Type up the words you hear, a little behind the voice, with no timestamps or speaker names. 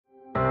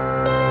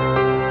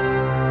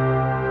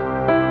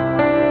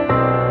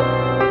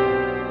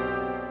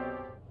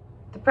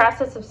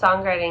process of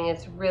songwriting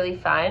is really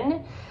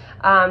fun,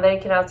 but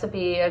it can also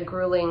be a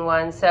grueling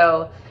one.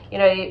 So, you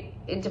know,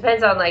 it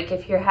depends on like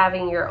if you're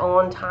having your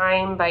own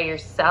time by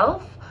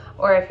yourself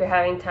or if you're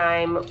having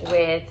time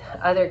with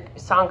other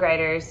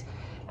songwriters.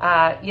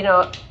 You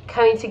know,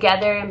 coming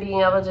together and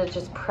being able to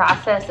just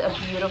process a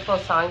beautiful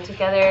song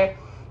together.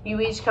 You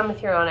each come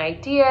with your own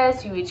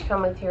ideas, you each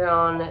come with your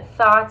own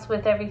thoughts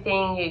with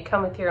everything, you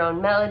come with your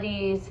own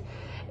melodies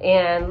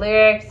and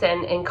lyrics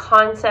and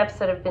concepts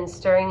that have been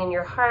stirring in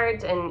your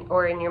heart and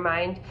or in your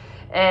mind,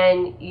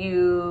 and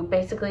you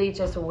basically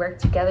just work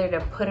together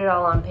to put it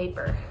all on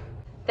paper.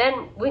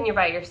 Then when you're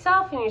by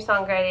yourself in your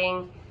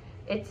songwriting,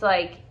 it's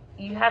like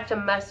you have to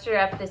muster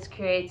up this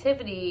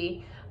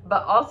creativity,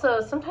 but also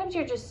sometimes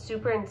you're just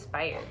super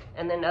inspired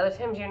and then other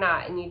times you're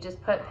not, and you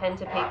just put pen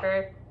to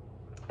paper,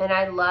 and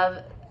I love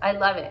it. I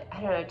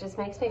don't know, it just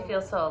makes me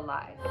feel so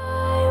alive.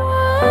 I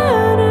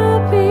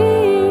wanna be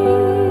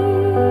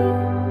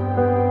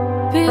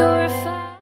purified.